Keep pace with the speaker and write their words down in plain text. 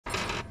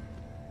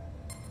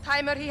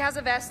Timer, he has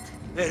a vest.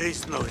 There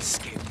is no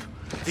escape.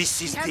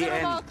 This is He has the a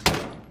end. remote.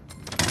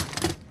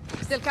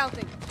 Still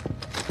counting.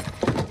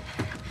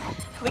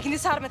 We can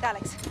disarm it,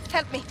 Alex.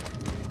 Help me.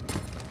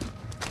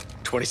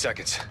 20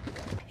 seconds.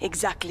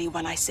 Exactly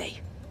when I say.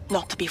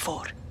 Not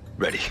before.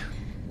 Ready.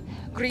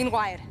 Green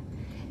wire.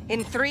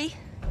 In 3,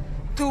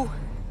 2,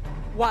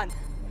 1.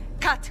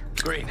 Cut.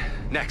 Green.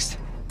 Next.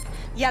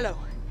 Yellow.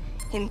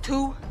 In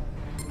 2,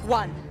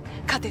 1.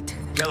 Cut it.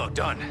 Yellow,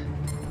 done.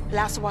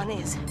 Last one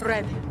is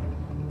red.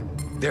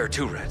 There are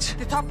 2 reds.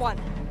 The top one.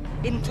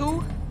 In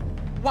 2,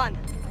 1.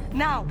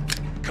 Now.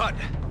 Cut.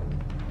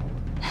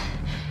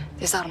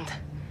 Disarmed.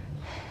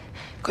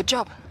 Good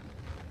job.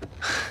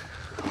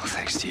 Well,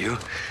 thanks to you.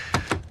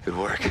 Good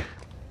work.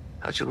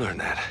 How'd you learn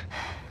that?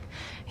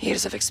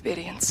 Years of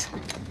experience.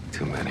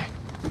 Too many.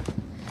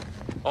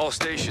 All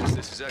stations,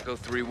 this is Echo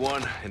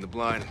 3-1 in the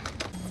blind.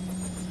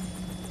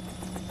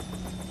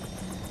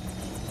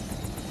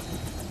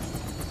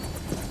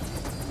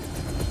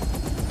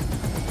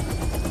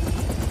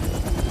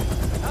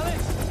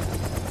 Alex!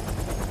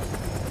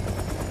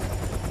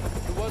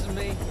 It wasn't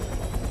me.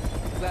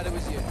 Glad it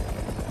was you.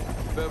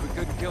 But we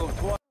couldn't kill him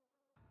twice.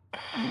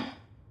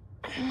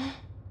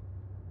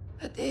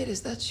 Adair,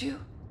 is that you?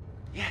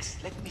 Yes,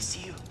 let me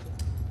see you.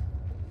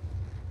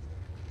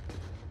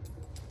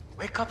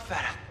 Wake up,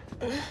 Farah.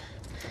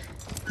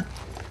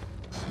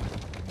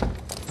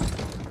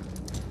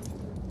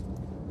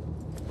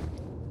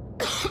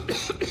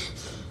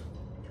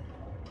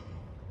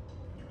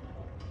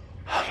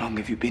 How long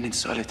have you been in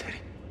solitary?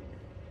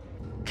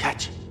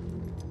 Catch.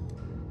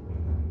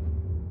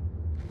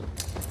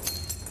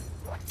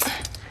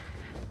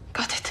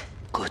 Got it.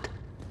 Good.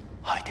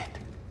 Hide it.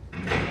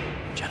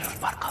 General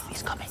Markov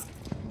is coming.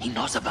 He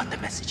knows about the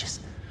messages.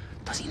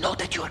 Does he know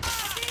that you're...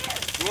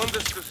 You want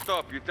us to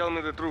stop, you tell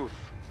me the truth.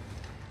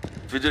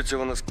 Ведете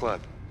его на склад.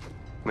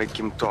 Make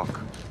him talk.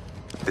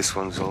 This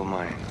one's all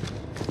mine.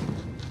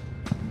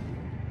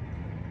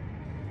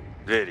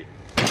 Very.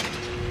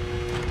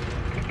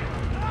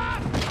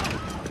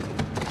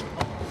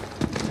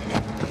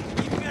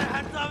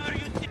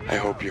 I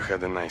hope you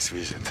had a nice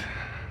visit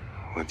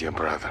with your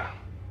brother.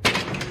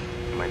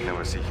 You might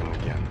never see him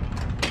again.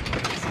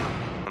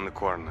 On the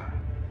corner.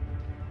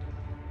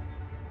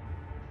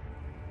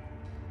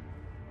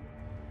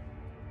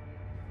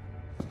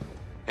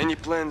 Any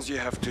plans you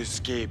have to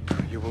escape,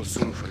 you will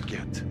soon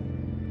forget.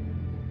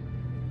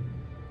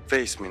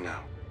 Face me now.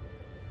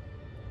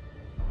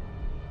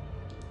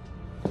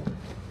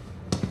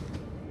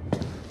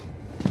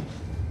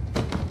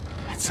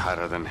 It's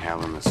hotter than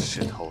hell in this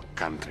shithole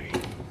country.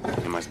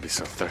 You must be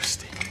so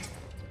thirsty.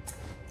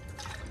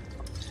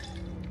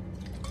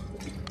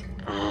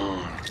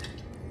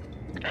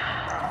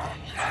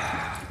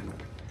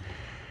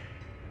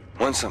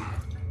 Want some?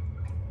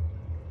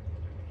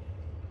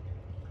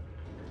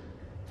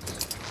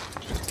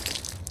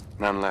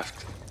 None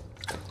left.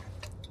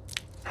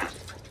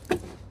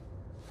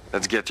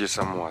 Let's get you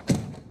some water.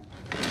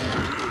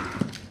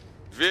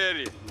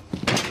 Very.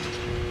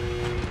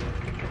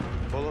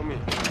 Follow me.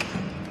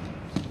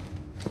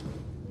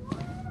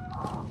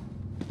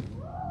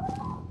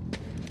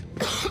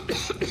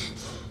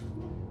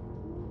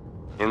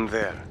 In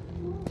there.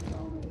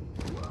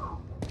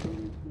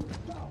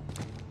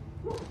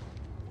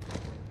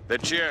 The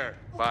chair,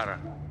 Farah.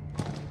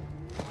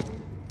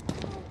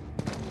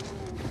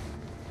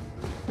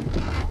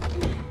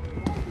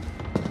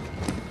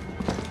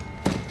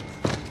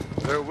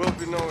 There will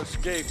be no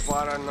escape,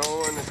 Farah. No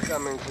one is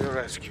coming to your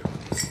rescue.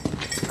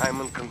 I'm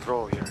in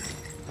control here.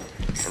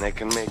 And I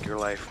can make your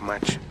life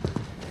much,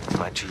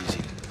 much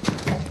easier.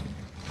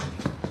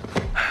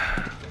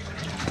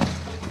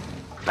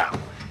 Now,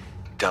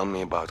 tell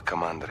me about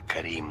Commander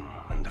Karim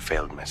and the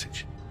failed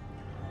message.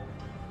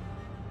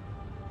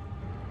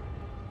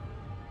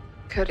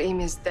 Karim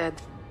is dead.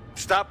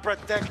 Stop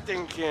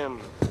protecting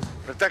him.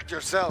 Protect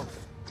yourself.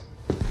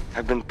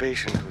 I've been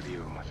patient with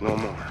you, but no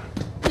more.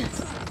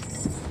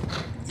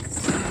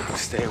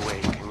 Stay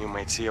awake, and you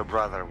might see your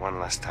brother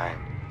one last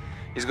time.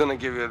 He's gonna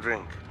give you a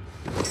drink.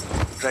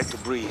 Try to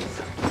breathe.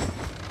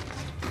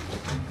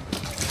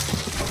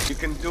 You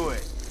can do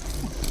it.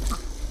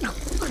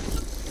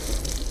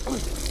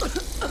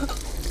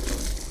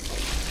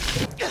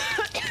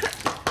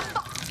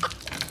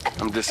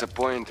 I'm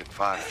disappointed,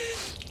 Father.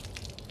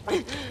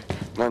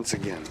 Once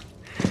again.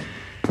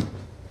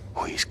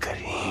 Who is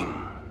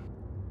Karim?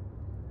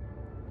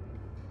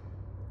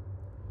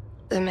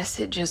 The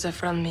messages are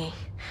from me.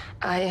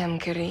 I am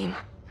Karim.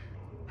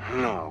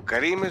 No,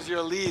 Karim is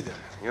your leader.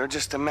 You're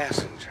just a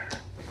messenger.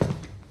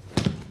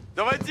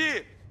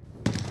 Давайте!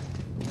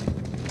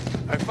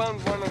 I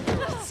found one of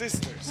your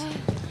sisters.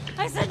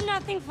 I said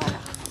nothing,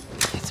 Farah.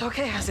 It's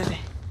okay,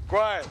 Azadeh.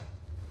 Quiet.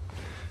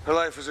 Her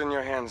life is in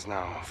your hands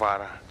now,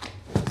 Farah.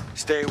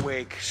 Stay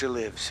awake, she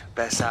lives.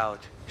 Pass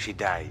out, she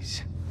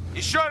dies.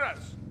 Еще раз!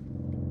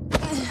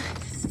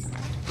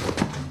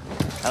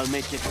 I'll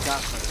make it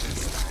tougher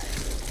this time.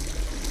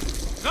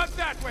 Not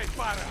that way,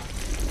 Farah!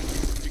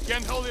 You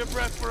can't hold your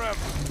breath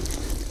forever.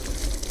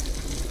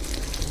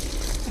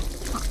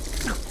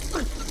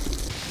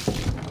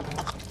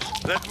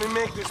 Let me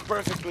make this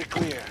perfectly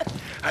clear.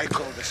 I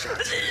call the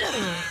shots.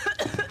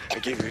 I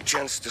gave you a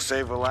chance to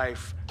save a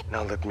life.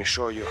 Now let me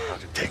show you how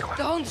to take one.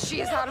 Don't,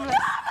 she is harmless.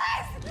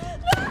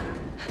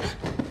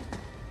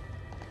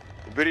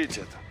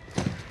 Уберите это.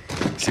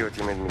 See what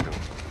you made me do.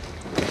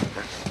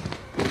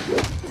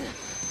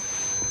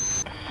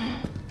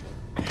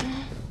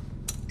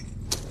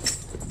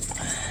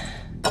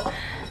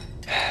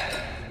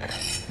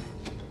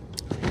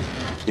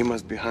 You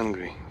must be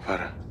hungry,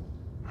 Farah.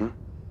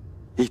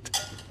 Eat.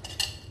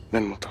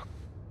 Then we'll talk.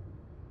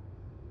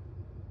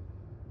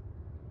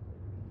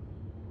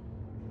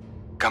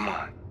 Come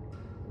on.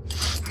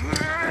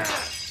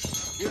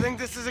 You think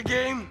this is a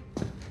game?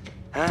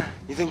 Huh?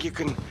 You think you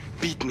can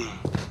beat me?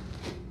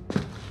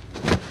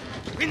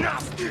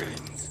 Enough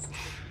games!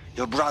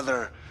 Your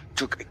brother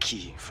took a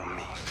key from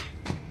me.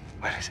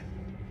 Where is it?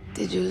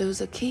 Did you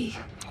lose a key?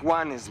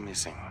 One is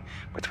missing,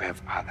 but we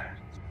have others.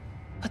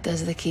 What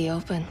does the key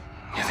open?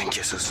 You think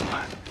you're so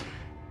smart?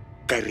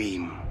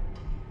 Karim.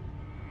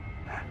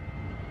 Huh?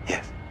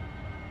 Yes.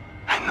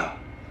 I know.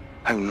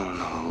 I've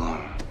known all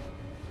along.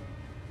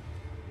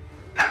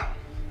 Now,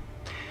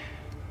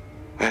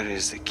 where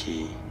is the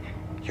key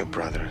your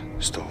brother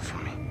stole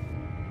from me?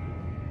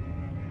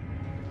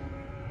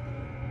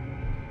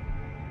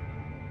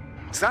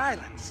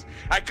 Silence!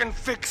 I can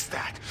fix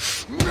that!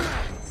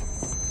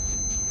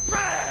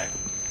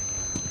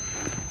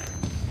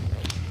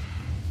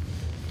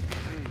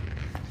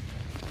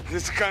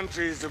 This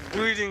country is a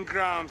breeding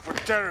ground for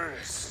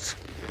terrorists.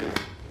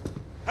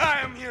 I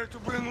am here to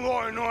bring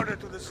law and order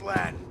to this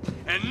land,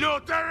 and no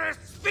terrorist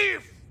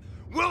thief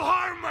will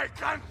harm my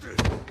country.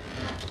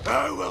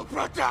 I will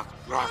protect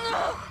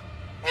Russia.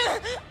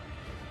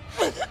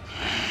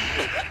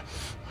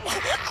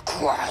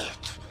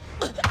 Quiet.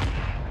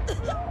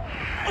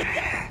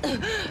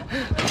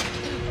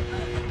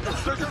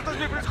 Что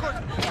здесь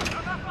происходит?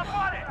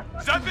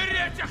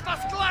 Заберите их на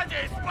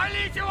складе и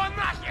спалите его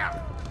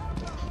нахер!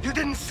 You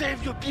didn't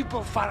save your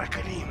people, Farah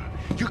Karim.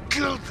 You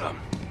killed them.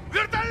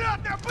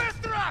 Вертолеты,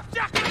 быстро!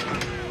 Всех!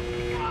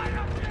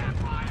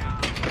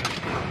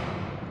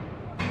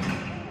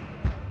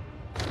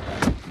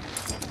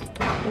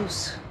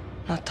 Loose,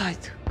 not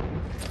tight.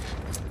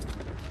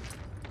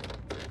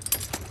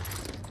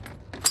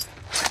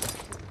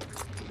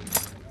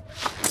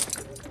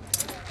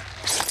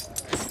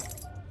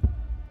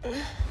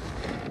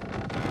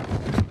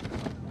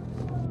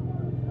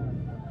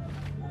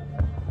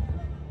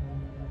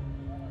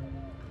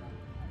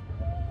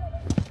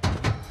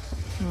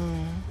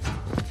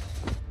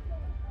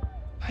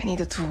 I need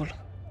a tool.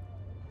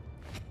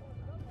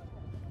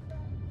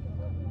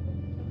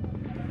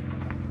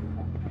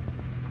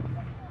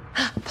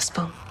 A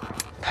spoon.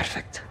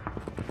 Perfect.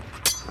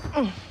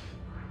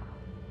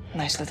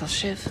 Nice little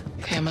shiv.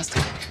 Okay, I must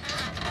go.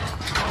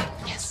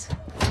 Yes.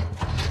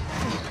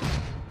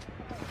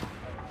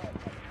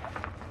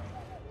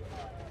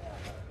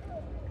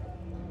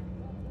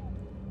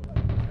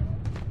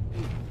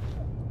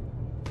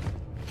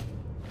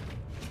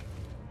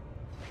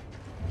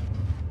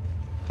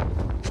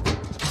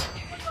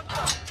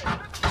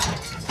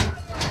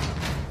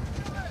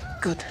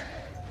 Good.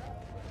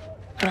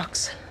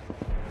 Rocks.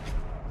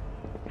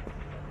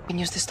 We can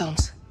use the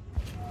stones.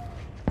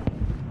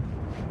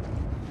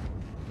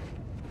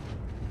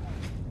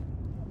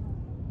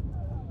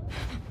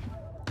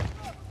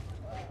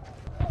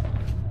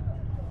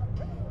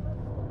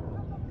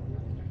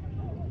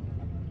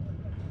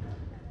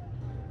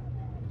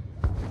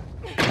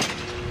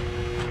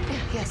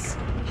 Yes,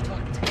 it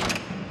worked.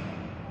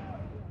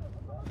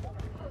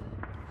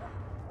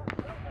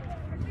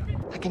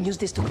 I can use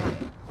this to climb.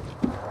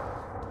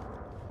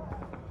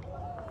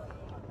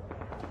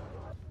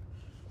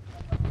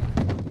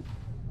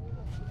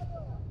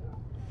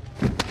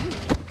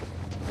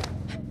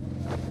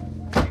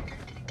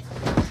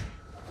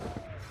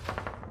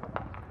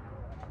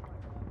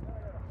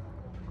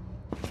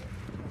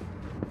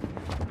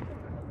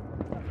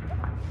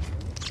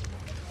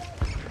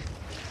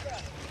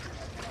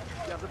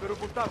 Я заберу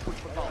бунтарку из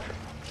подвала.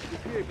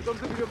 Быстрее, потом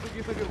заберем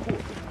других наверху.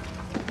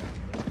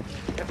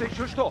 Это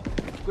еще что?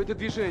 Какое-то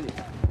движение.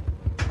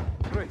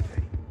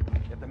 Крысы.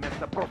 Это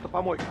место просто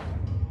помойка.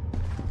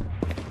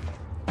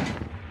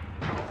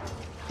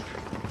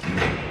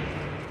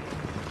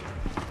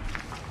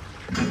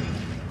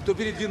 Кто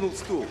передвинул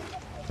стул?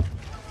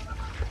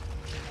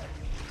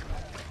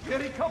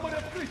 Двери камеры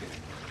открыты.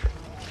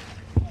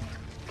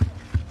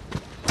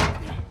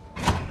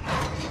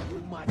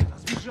 Мать, она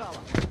сбежала.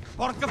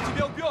 Портков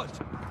тебя убьет!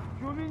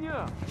 У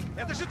меня!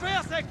 Это же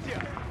твоя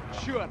секция!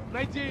 Черт,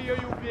 найди ее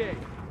и убей!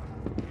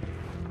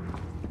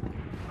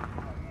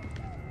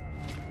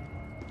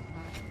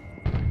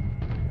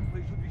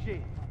 Слышу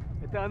движение.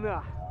 Это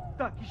она!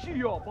 Так, ищи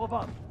ее,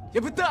 болван!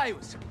 Я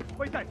пытаюсь!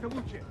 Пойдай-ка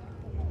лучше!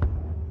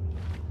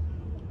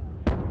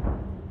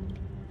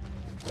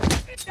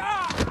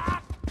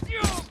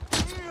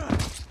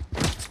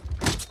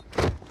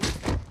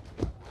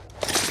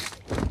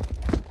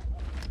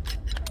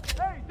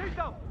 Эй, ты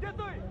там! Где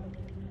ты?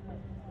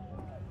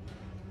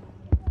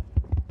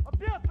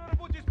 Опять на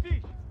работе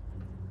спишь!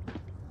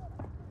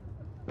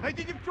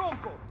 Найди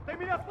девчонку! Ты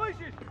меня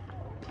слышишь?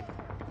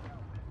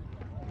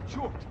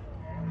 Черт!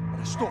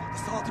 Это что,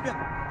 достало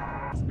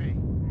тебя? Спей.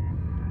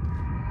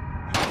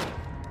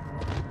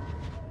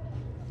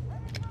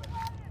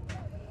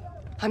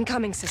 I'm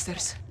coming,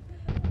 sisters.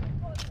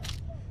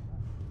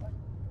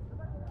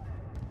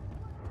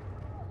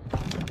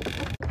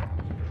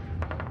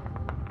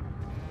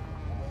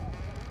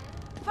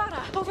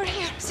 Farah, over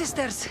here!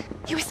 Sisters,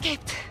 you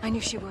escaped. I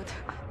knew she would.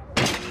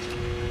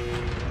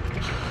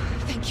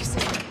 Thank you,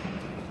 sister.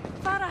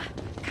 Farah,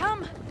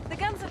 come! The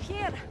guns are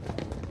here!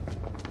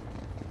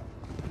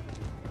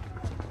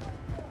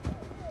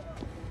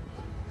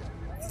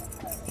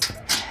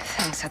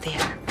 Thanks,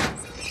 Adia.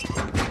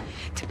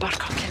 Did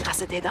Barkov kill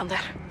Azadeh down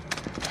there?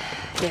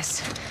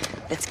 Yes,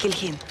 let's kill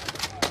him.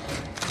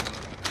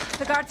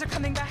 The guards are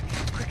coming back.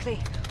 Quickly,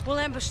 we'll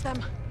ambush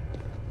them.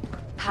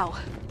 How?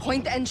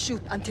 Point and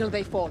shoot until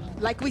they fall,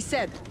 like we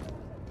said.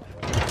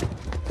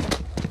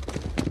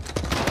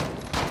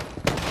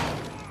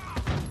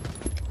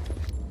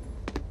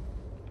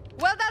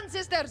 Well done,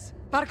 sisters!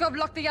 Barkov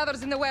locked the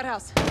others in the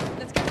warehouse.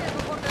 Let's get there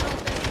before they're all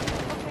dead.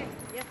 Okay,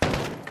 yes.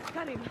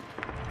 Got him.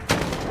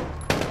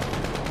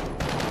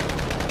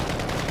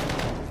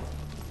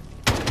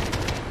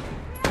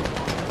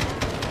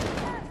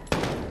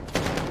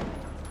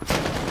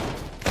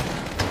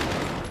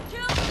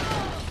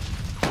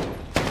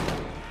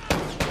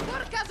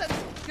 Your cousins!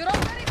 You're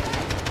all very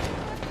brave!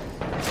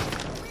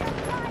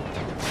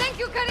 Thank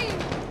you, Karim!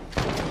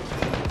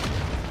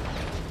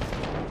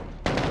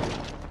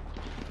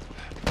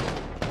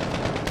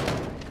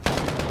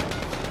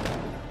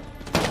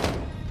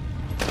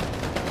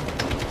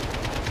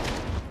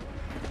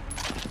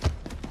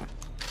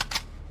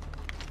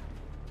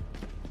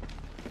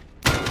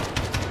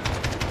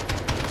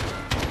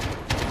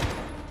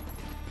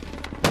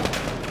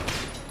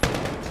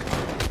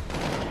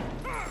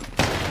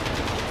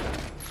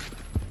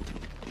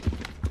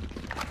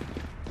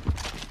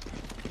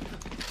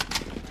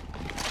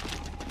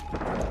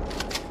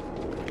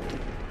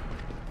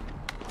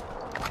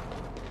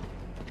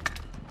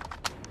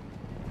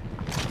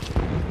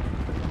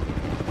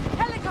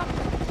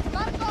 Helicopter!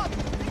 Barkov!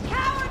 The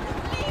coward is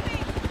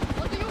leaving!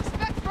 What do you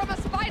expect from a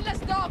spineless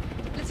dog?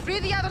 Let's free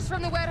the others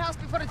from the warehouse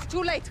before it's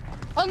too late.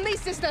 On me,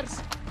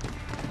 sisters!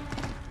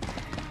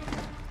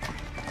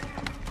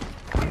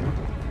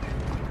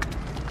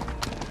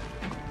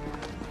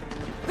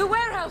 The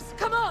warehouse!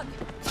 Come on!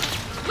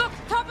 Look,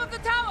 top of the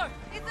tower!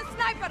 It's a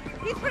sniper!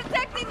 He's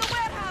protecting the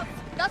warehouse!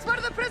 That's where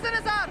the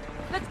prisoners are!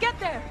 Let's get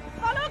there!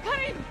 Follow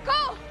Karim!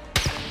 Go!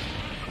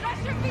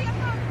 Flash your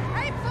vehicle!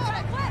 Aim for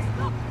it! West,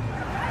 look!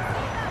 I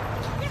see them!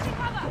 Get me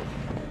cover!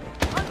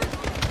 On the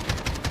move!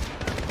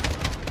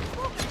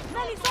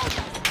 Smelly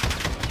soldiers!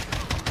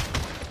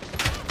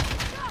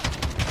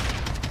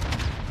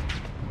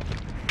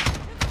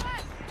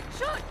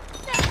 Shoot!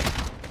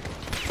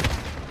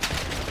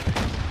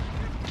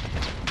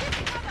 Get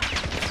me cover!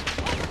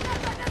 Open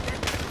that,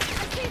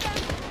 I see them!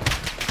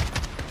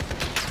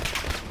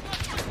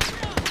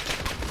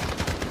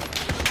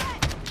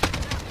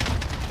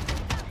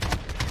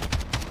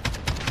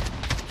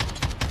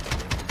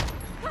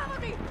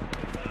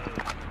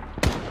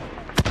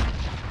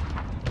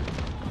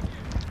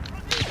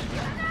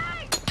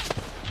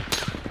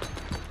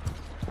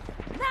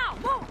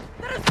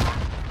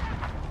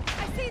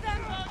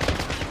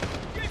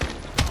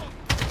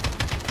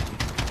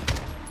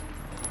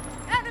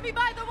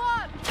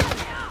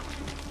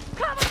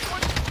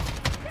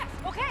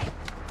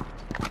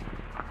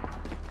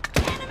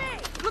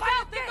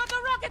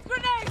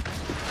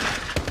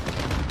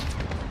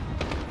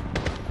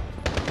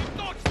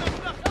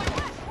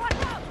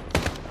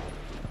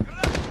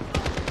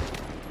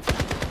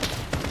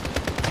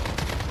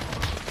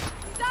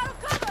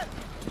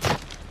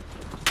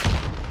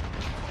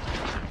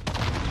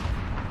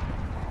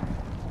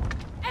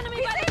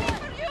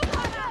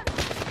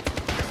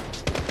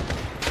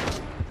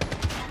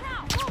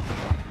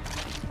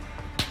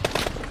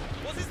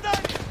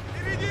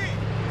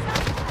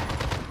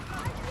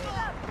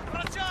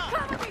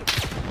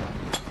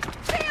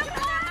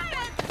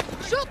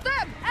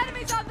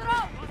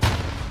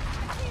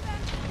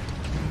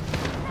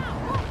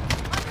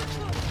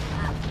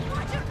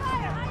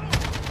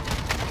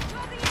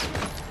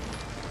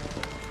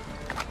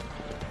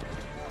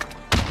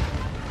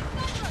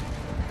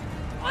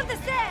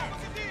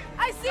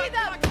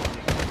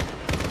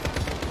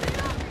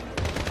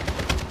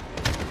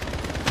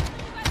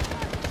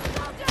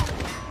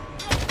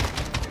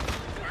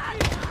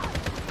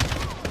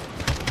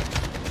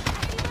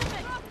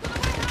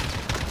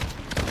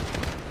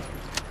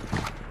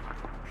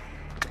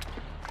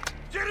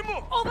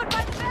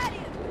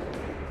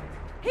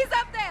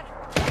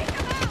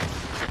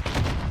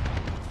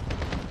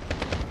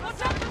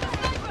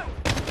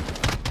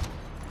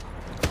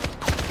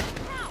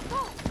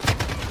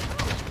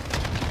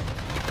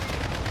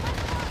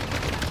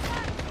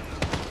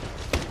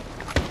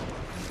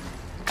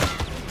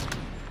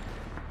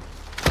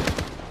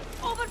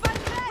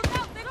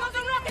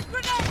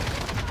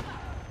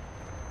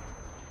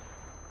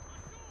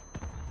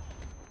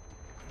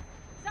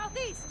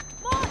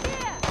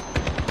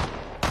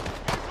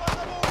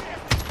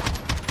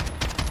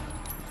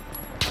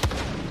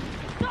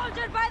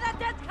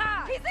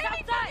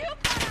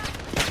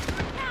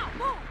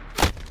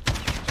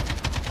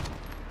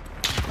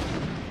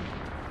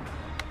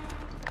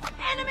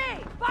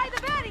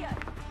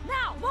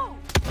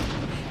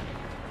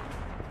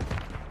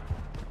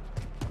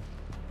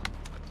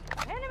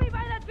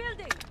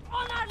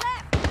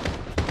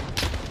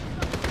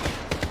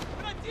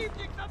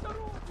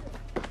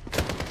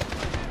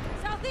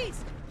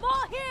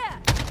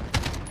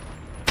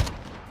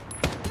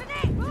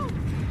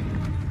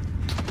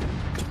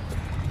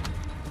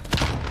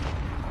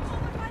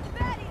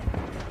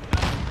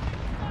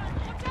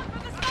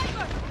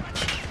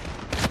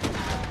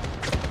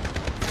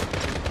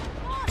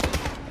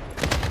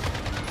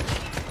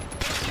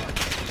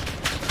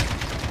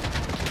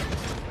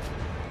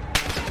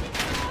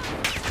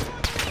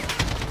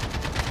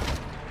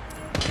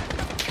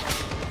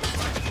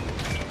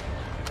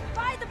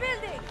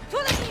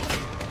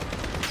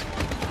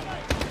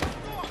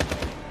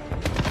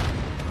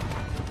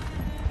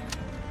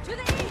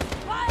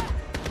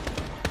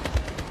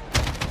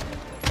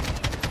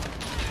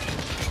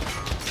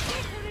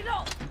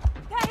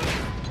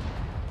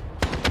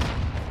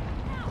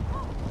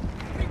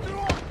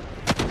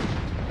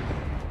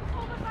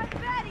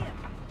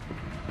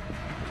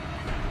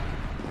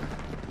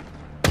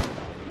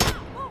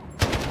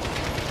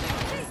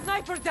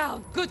 Sniper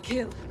down! Good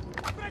kill!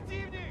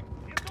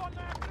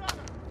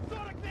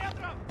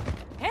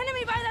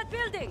 Enemy by that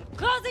building!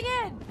 Closing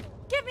in!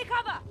 Give me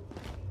cover!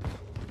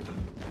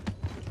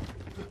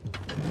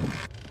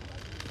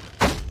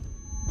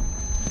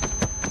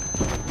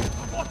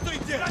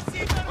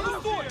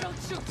 Don't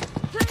shoot!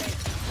 Please!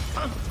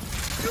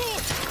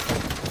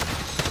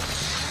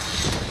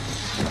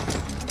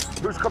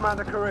 Who's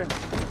Commander Karim?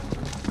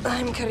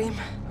 I'm Karim.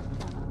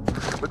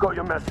 We got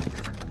your messages.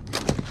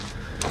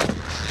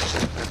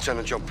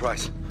 Lieutenant John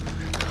Price.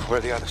 Where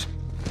are the others?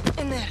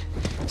 In there.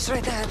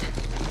 Straight ahead.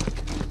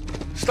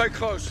 Stay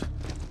close.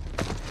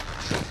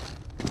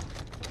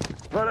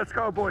 Well, let's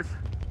go, boys.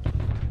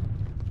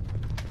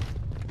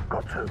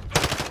 Got two.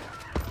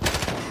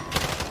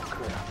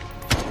 Clear.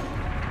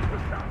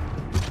 Push out.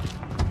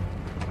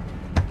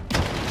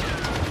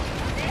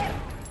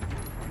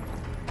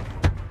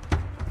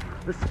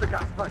 This is the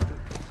gas station.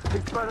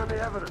 He's burning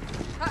the evidence.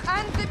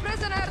 And the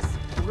prisoners!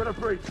 I'm gonna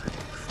breach.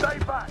 Stay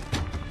back!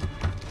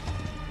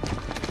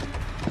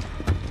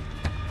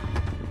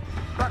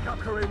 Back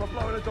up, Karim. I'm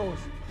blowing the doors.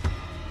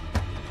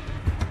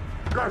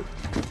 Go!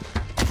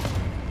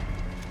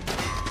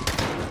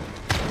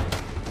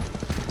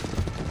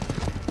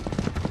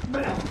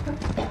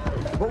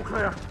 All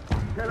clear.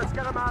 Okay, let's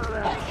get him out of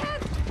there. I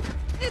can't!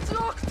 It's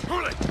locked!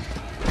 Pull it!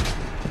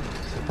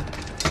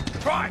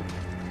 Try!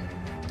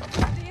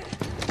 Hadir!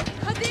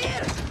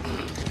 Hadir!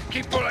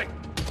 Keep pulling!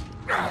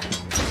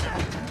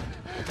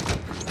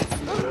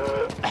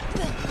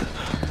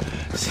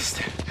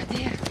 Sister,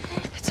 Hadir,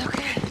 it's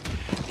okay.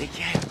 they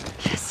can.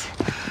 Yes.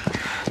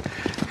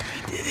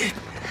 We did it.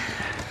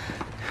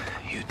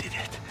 You did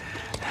it.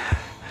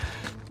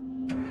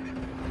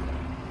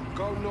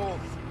 Go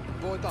north.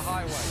 Avoid the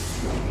highway.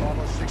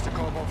 Bravo 6 to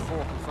Cobalt 4,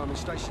 confirming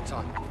station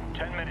time.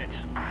 10 minutes.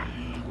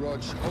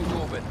 Rog,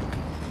 hold orbit.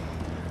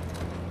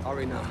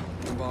 Hurry now.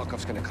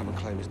 Barkov's gonna come and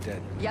claim he's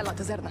dead. Yalla,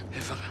 Kazerna.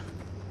 Hey, fella.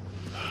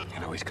 You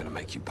know he's gonna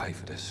make you pay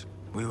for this.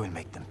 We will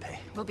make them pay.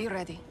 We'll be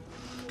ready.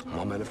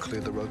 My men have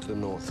cleared the road to the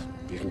north.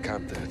 You can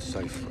camp there, it's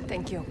safe.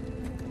 Thank you.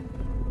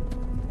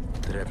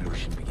 The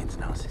revolution begins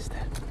now, sister.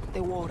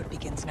 The war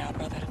begins now,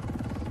 brother.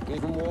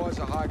 Even war is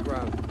a high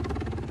ground.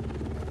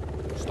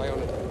 Stay on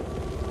it.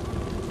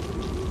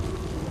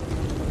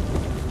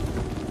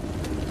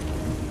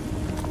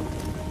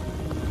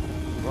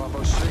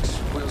 Bravo 6,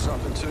 wheels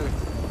up in 2.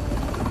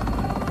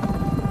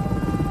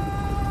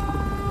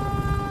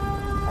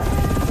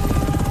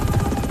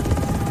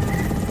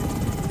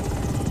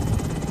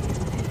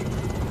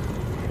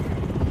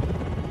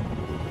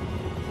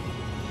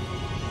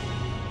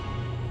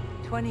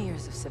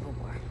 Years of civil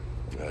war.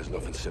 There's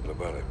nothing simple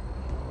about it.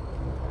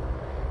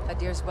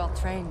 Hadir's well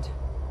trained.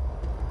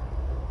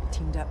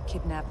 Teamed up,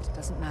 kidnapped,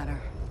 doesn't matter.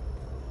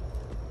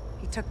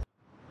 He took.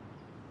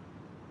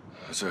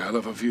 That's a hell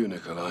of a view,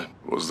 Nikolai.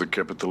 Was the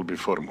capital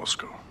before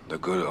Moscow? The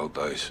good old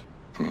days.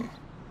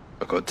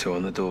 I got two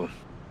on the door.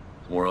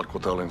 More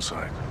Alcotel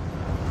inside.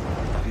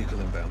 Vehicle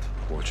inbound.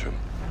 Watch him.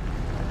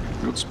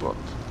 Good spot.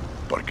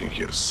 Parking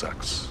here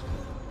sucks.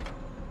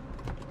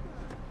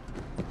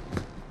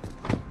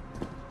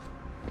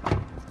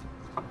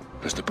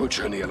 Mr.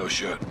 Butcher in the yellow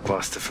shirt.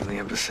 Blaster from the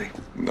embassy.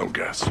 No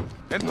gas.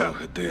 No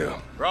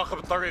idea.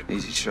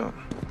 Easy shot.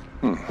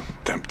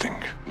 Tempting.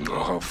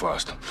 Oh, how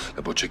fast?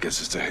 The Butcher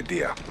gets us to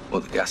Hadia. Well,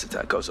 the gas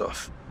attack goes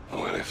off.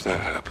 Well, if that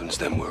happens,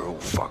 then we're all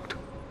fucked.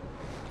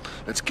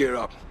 Let's gear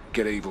up.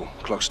 Get evil.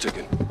 Clock's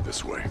ticking.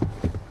 This way.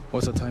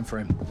 What's the time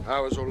frame?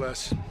 Hours or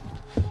less.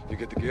 You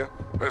get the gear?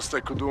 Best I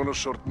could do on a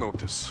short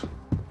notice.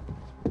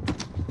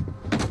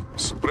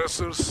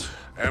 Suppressors,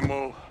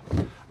 ammo,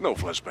 no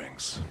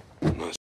flashbangs. Nice.